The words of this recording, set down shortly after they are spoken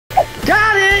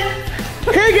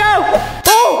we go.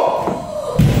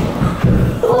 Oh!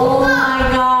 Oh my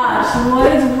gosh,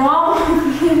 what is wrong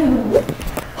with you?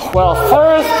 Well,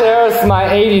 first there's my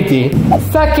ADD.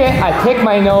 Second, I pick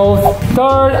my nose.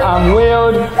 Third, I'm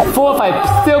weird. Fourth,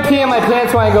 I still pee in my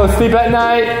pants when I go to sleep at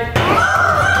night.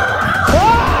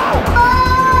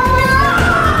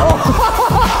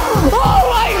 Oh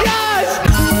my gosh!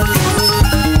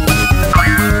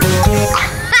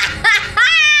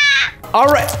 All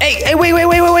right, hey, wait.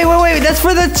 That's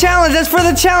for the challenge. It's for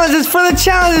the challenge.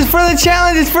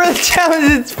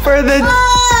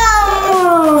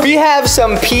 We have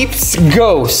some Peeps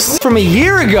ghosts from a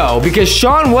year ago because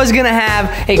Sean was gonna have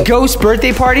a ghost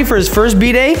birthday party for his first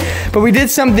B-day, but we did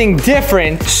something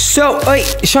different. So,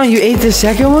 wait, Sean, you ate the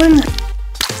second one?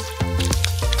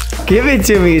 Give it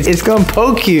to me. It's gonna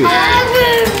poke you. Now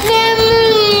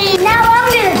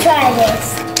I'm gonna try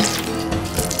this.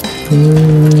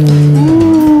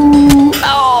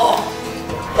 Oh!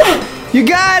 You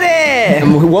got it!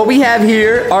 And what we have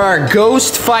here are our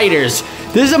ghost fighters.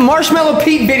 This is a Marshmallow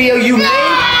Pete video you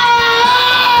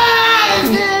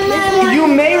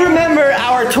may remember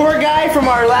our tour guide from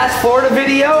our last Florida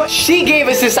video. She gave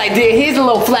us this idea. Here's a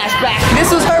little flashback.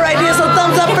 This was her idea, so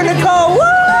thumbs up for Nicole. Woo!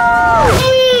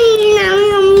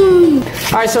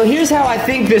 All right, so here's how I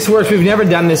think this works. We've never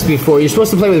done this before. You're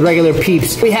supposed to play with regular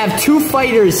Peeps. We have two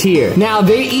fighters here. Now,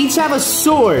 they each have a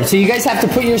sword, so you guys have to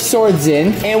put your swords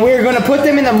in, and we're gonna put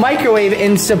them in the microwave,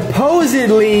 and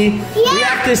supposedly, we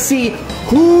have to see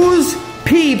whose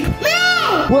Peep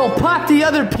will pop the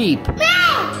other Peep.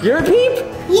 You're a Peep?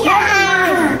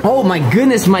 Yeah. Oh my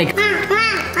goodness, Mike.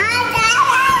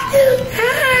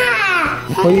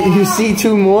 Oh, you see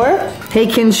two more? Hey,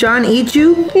 can Sean eat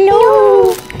you?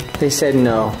 No. They said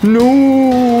no. No.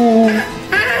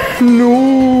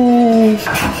 No.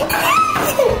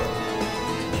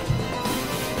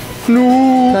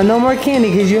 No. Now, no more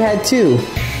candy because you had two.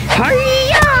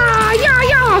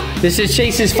 This is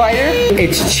Chase's fighter.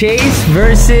 It's Chase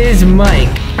versus Mike.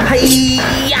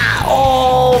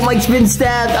 Oh, Mike's been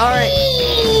stabbed. All right.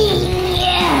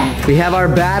 We have our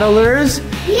battlers.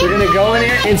 We're gonna go in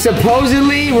here and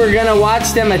supposedly we're gonna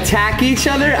watch them attack each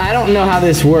other. I don't know how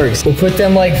this works. We'll put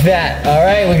them like that. All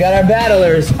right, we got our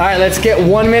battlers. All right, let's get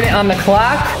 1 minute on the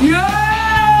clock. Yay!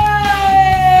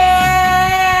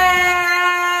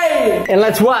 And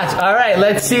let's watch. All right,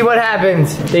 let's see what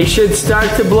happens. They should start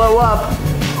to blow up.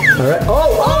 All right.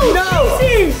 Oh no!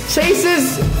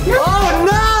 Chase's. No. Oh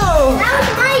no! That was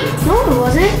Mike's. No, it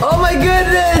wasn't. Oh my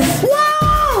goodness!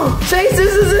 Whoa!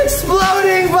 Chase's is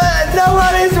exploding, but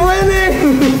nobody's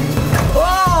winning.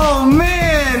 Oh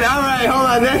man! All right, hold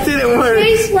on. That didn't work.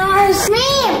 Chase lost.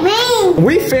 Me.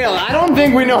 We failed. I don't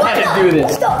think we know how to do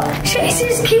this. Stop.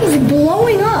 Chase's keeps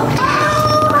blowing up. Oh.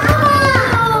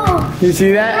 You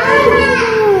see that?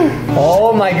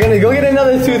 Oh my goodness! Go get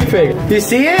another toothpick. You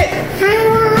see it?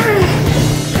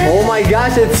 Oh my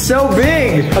gosh, it's so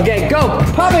big. Okay, go.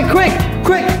 Pop it quick.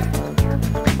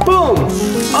 Boom.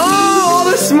 Oh, all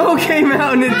the smoke came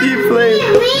out in the deep flame.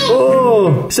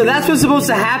 Oh. So that's what's supposed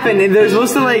to happen. They're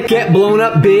supposed to like get blown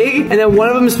up big, and then one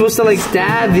of them is supposed to like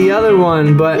stab the other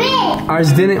one, but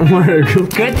ours didn't work.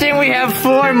 Good thing we have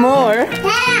 4 more.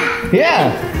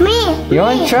 Yeah. Me. You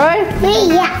want to try? Me,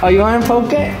 yeah. Oh, you want to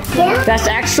poke it? Yeah. That's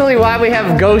actually why we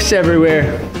have ghosts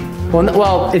everywhere.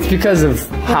 Well, it's because of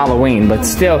Halloween, but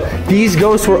still. These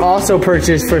ghosts were also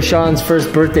purchased for Sean's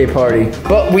first birthday party.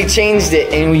 But we changed it,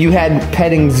 and you had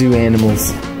petting zoo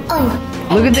animals. Oh.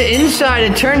 Look at the inside,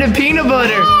 it turned to peanut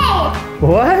butter. Hey.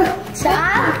 What?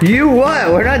 Stop. You what?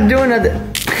 We're not doing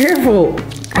that. Careful.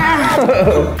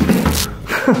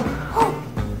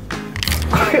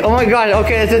 Oh my god,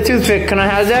 okay, that's a toothpick. Can I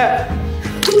have that?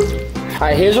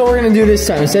 Alright, here's what we're gonna do this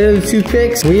time. Instead of the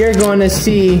toothpicks, we are going to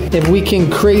see if we can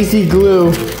crazy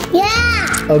glue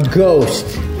a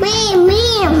ghost. Me.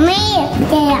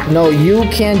 Yeah. No, you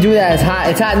can't do that. It's hot.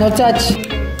 It's hot. No touch.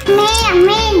 Me,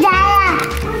 Dada.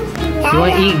 You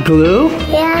want to eat glue?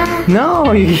 Yeah.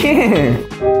 No, you can't.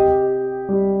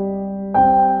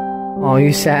 Oh,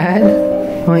 you sad?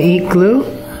 Want to eat glue?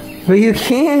 But you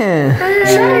can't.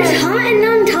 Sure, it's hot and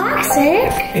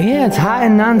non-toxic. Yeah, it's hot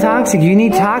and non-toxic. You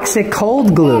need toxic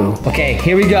cold glue. Okay,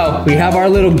 here we go. We have our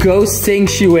little ghost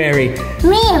sanctuary.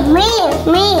 Me,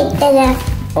 Dada.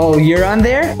 Oh, you're on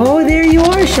there? Oh, there you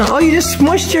are, Sean. Oh, you just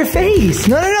smushed your face.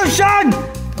 No, Sean!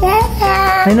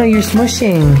 Dada. I know you're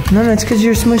smushing. No, it's because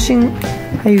you're smushing.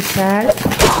 Are you fat?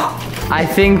 I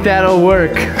think that'll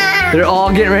work. They're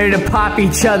all getting ready to pop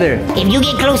each other. If you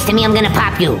get close to me, I'm gonna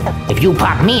pop you. If you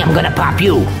pop me, I'm gonna pop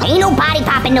you. Ain't nobody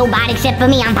popping nobody except for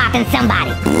me. I'm popping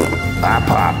somebody. I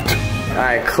popped. All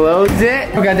right, close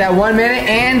it. We got that 1 minute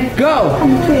and go.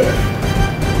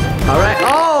 All right.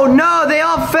 Oh no, they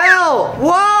all fell.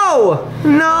 Whoa!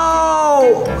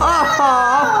 No!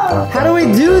 Oh! How do we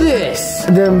do this?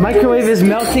 The microwave is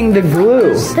melting the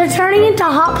glue. They're turning into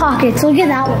Hot Pockets. Look at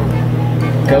that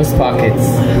one. Ghost pockets.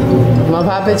 You want to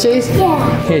pop it, Chase?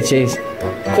 Yeah. Here, Chase.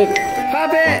 Quick.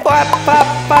 Pop it! Pop, pop,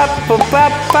 pop, pop,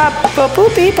 pop, pop, pop,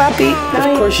 poopy, poppy.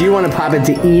 Of course you want to pop it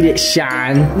to eat it,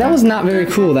 Sean. That was not very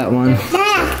cool, that one.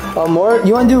 Yeah. Oh, more?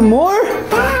 You want to do more?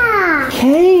 Yeah.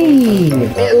 Okay.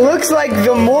 It looks like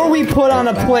the more we put on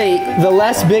a plate, the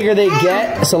less bigger they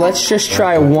get. So let's just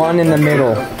try one in the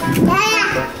middle.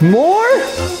 Yeah. More?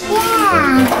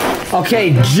 Yeah.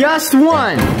 Okay, just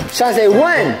one. Sean, say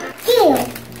 1. 2.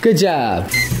 Good job.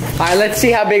 All right, let's see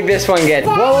how big this one gets.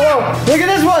 Whoa, whoa, whoa. Look at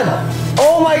this one.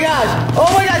 Oh my gosh.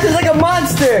 Oh my gosh, it's like a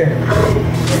monster.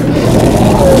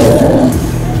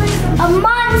 A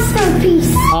monster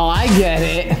piece. Oh, I get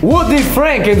it. What did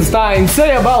Frankenstein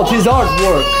say about his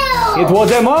artwork? It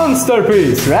was a monster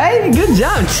piece, right? Good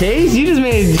job, Chase. You just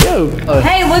made a joke. Oh.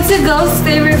 Hey, what's a ghost's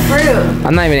favorite fruit?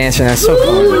 I'm not even answering that. So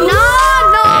cool. No.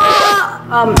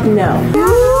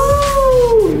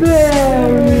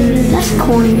 That's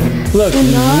corny. Look.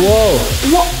 Whoa.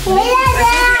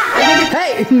 Daddy,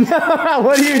 Hey, no,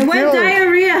 what are you When doing?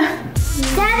 diarrhea.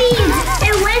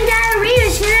 it went diarrhea.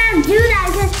 Shouldn't do that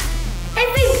because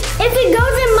if it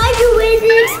goes in microwave,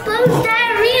 it explodes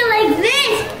diarrhea like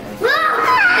this. Look,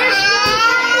 it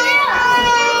explodes diarrhea.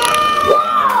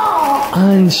 Whoa!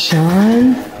 On Sean?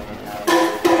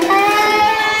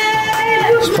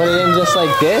 Just put it in just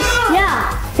like this? Yeah.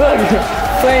 Look,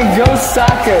 playing ghost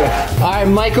soccer. All right,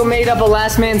 Michael made up a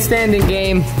last man standing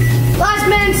game. Last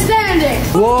man standing.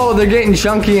 Whoa, they're getting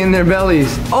chunky in their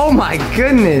bellies. Oh my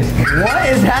goodness. What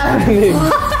is happening?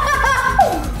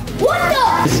 What the?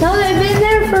 No, they've been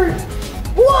there for.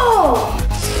 Whoa!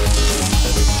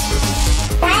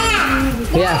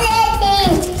 Yeah.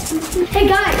 Hey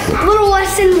guys, little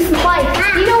lesson with Mike.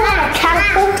 You know how to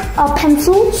catapult a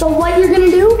pencil? So what you're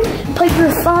gonna do? Put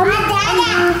your thumb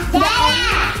under the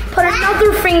end, put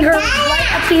another finger right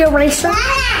at the eraser,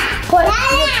 put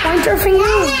your pointer finger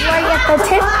right at the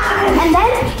tip, and then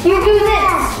you do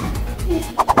this.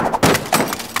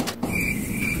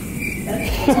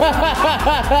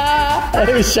 That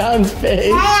was Sean's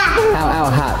face. Ow, ow,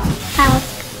 hot.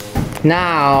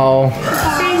 Now.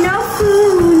 Say no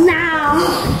food now.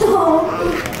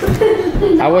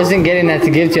 I wasn't getting that to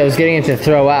give to you. I was getting it to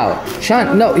throw out.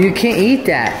 Sean, no, you can't eat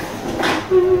that.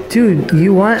 Dude,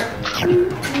 you want?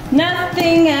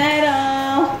 Nothing at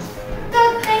all.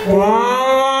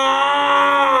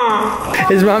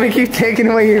 Does mommy keep taking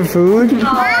away your food?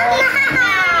 No.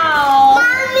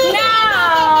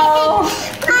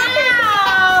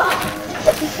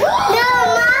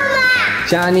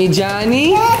 Johnny,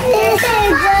 Johnny?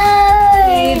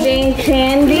 Eating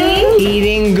candy.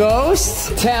 Eating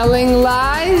ghosts? Telling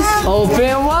lies?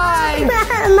 Open wide.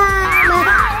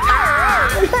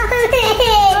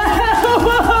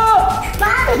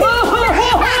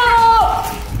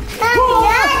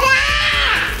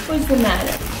 What's the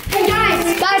matter? Hey guys,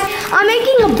 I'm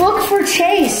making a book for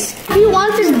Chase. If you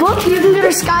want this book, you can go to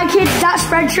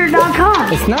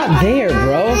skykids.spreadshirt.com. It's not there,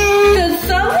 bro. Does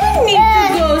someone need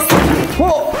to go?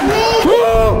 Whoa.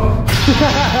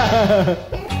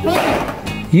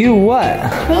 You what?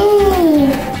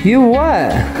 You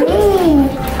what?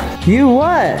 You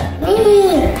what?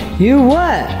 You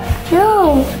what?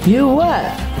 No. You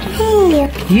what?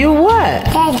 You what?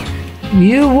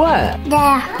 You what?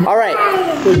 All right,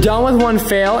 we're done with one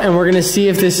fail, and we're gonna see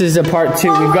if this is a part 2.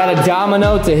 We've got a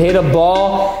domino to hit a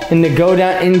ball and to go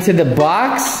down into the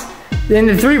box, then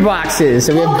the 3 boxes.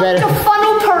 So we have better. The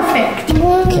funnel perfect.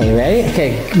 Okay, ready?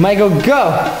 Okay, Michael,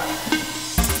 go.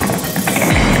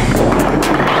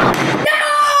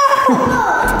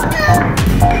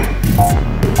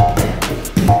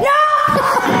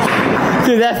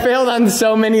 Dude, that failed on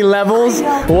so many levels.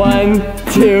 1,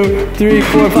 2, 3,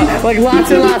 4, 5. Like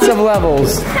lots and lots of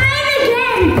levels. Try it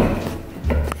again.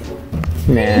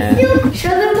 Man. Show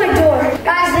them my door.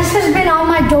 Guys, this has been on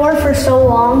my door for so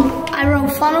long. I wrote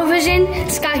Funnel Vision,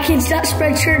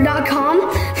 skykids.spreadshirt.com,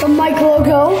 the Mike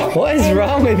logo, What is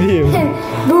wrong with you? and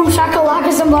boom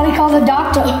shakalaka, somebody call the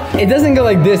doctor. It doesn't go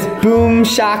like this. Boom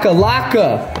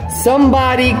shakalaka.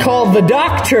 Somebody called the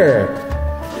doctor.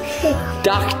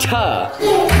 Doctor.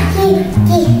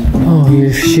 Oh,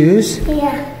 your shoes?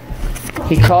 Yeah.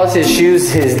 He calls his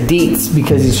shoes his deets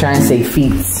because he's trying to say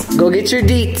feets. Go get your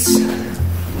deets.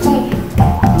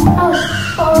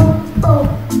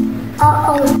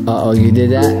 Uh-oh, you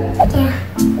did that?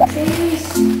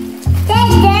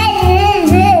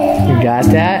 You got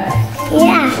that?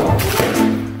 Yeah.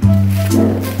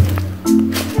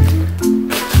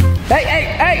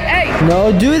 No,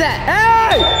 do that.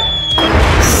 Hey!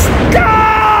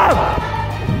 Stop!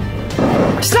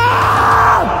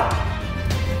 Stop!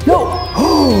 No.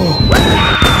 Oh!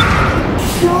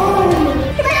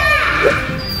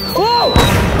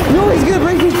 No, he's gonna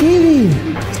break the TV.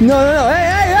 No.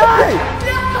 Hey!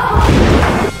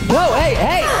 No, hey!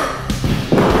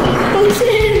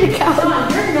 Come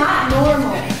on, you're not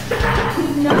normal.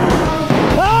 No.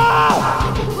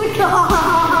 Oh! Oh my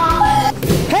God.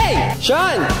 Hey,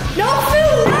 Sean! No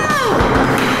food, no!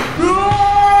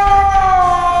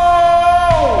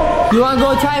 You wanna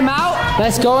go time out?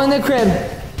 Let's go in the crib.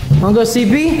 Wanna go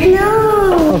CP?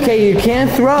 No. Okay, you can't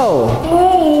throw.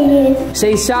 Hey.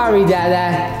 Say sorry,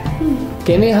 Dada.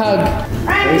 Give me a hug.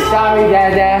 Say sorry,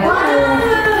 Dada.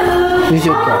 You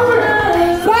should go.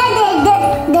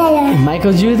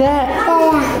 Michael drew that?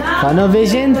 Tunnel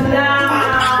vision?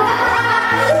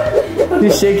 You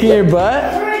shaking your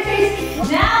butt?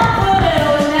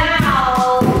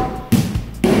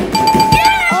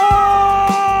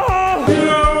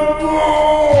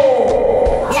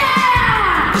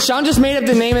 Sean just made up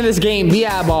the name of this game,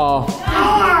 Ball.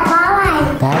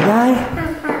 Bad guy?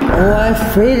 Oh, I'm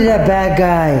afraid of that bad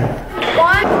guy.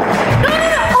 What? No.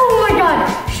 Oh my God.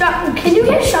 Sean, can you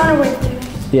get Sean away from me?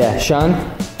 Yeah, Sean,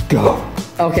 go.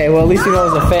 Okay, well at least you know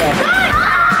it was a fail.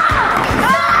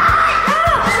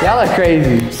 Y'all are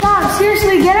crazy. Stop,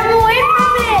 seriously, get him away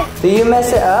from it. Did you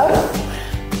mess it up?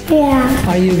 Yeah.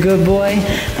 Are you a good boy?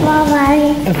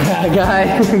 Bye-bye. A bad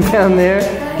guy down there.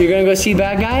 You're gonna go see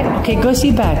bad guy? Okay, go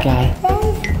see bad guy.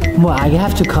 Well, I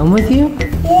have to come with you?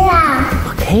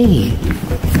 Yeah. Okay,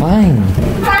 fine.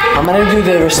 I'm gonna do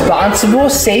the responsible,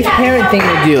 safe parent thing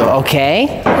to do,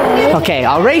 okay? Okay,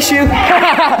 I'll race you.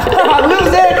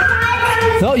 Loser!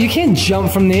 No, you can't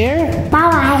jump from there.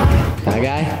 Bye-bye. Bad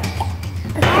guy.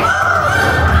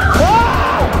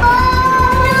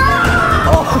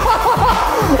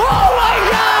 Oh my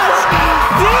gosh!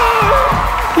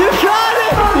 Dude! You caught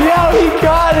it! Yo, he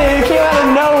caught it! It came out of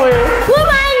nowhere. Who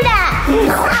mind that?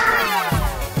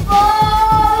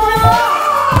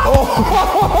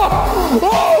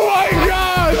 Oh my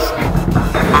gosh!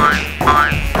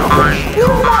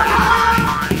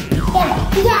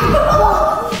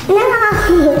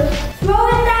 Throw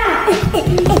it back.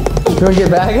 You wanna get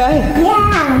bad guy?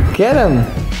 Yeah. Get him.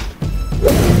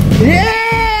 Yeah!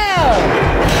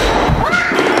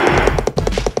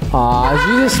 Aw, did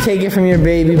you just take it from your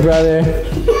baby brother?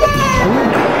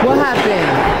 What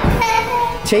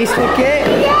happened? Chase took it?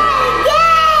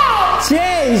 Yeah.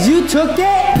 Chase, you took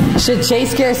it? Should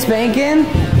Chase get a spanking?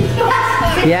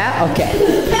 Yeah? Okay.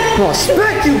 Come on,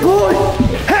 spank you, boy!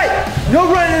 Hey! No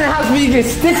running in the house when you get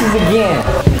stitches again.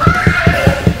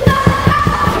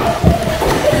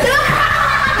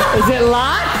 Is it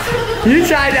locked? You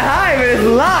tried to hide, but it's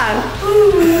locked.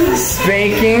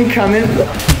 Spanking coming.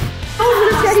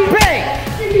 Spank!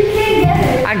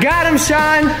 I got him,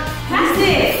 Sean. That's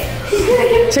it.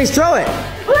 Chase, throw it.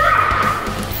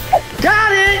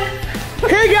 Got it.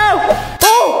 Here you go.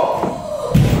 Oh!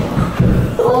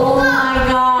 Oh my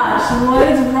gosh, what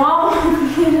is wrong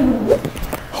with you?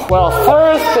 Well,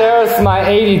 first there's my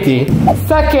ADD.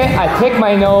 Second, I pick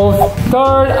my nose.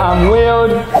 Third, I'm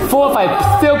weird. Fourth,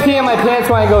 I still pee in my pants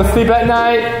when I go sleep at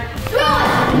night. Go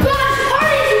as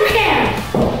hard as you can.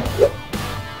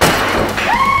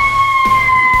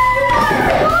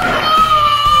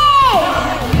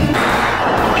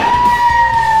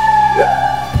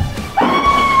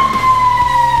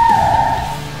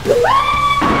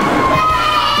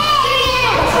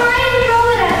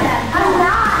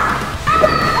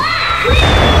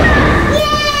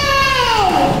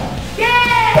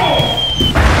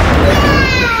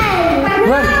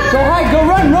 Run, go hide, go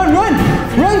run. Run,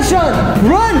 Sean,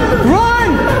 run,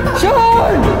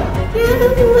 Sean.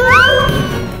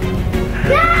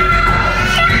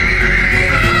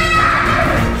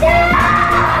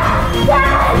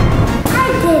 I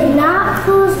did not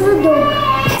close the door.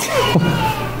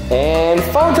 And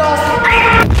phone toss.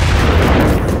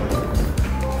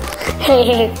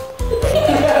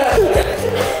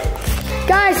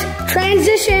 Guys,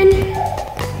 transition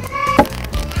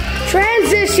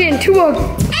to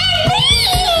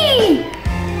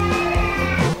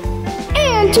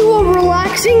and to a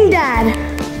relaxing dad.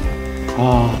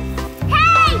 Oh.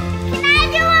 Hey, can I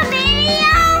do a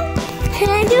video? Can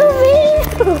I do a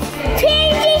video?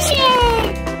 Transition.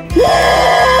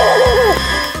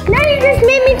 Now you just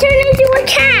made me turn into a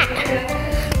cat.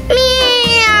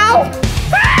 Meow.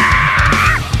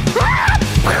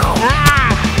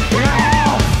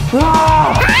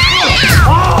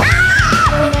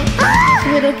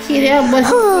 Little kitty,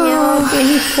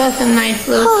 he's such a nice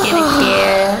little kitty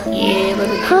cat. Yeah,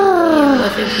 little kitty,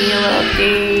 to be a little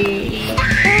thief.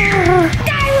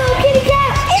 Die, little kitty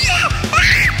cat.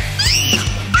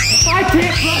 I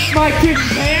can't brush my kitty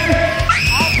hair.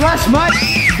 I'll brush my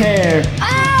hair. Ow,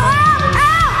 ow,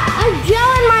 ow. I'm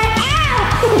gelling my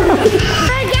ass.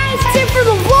 Alright guys, that's it for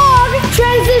the vlog.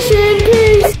 Transition,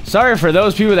 peace. Sorry for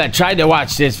those people that tried to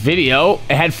watch this video.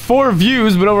 It had 4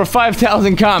 views, but over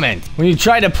 5,000 comments. When you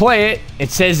try to play it, it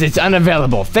says it's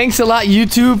unavailable. Thanks a lot,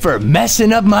 YouTube, for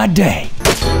messing up my day.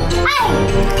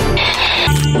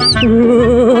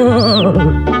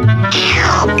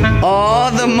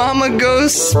 Oh, the mama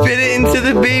ghost spit it into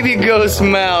the baby ghost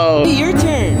mouth. Your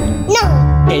turn.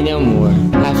 No. Okay, no more.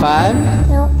 High five?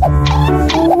 No.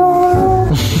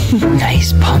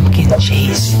 Nice pumpkin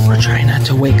chase. We're trying not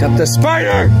to wake up the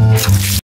spider.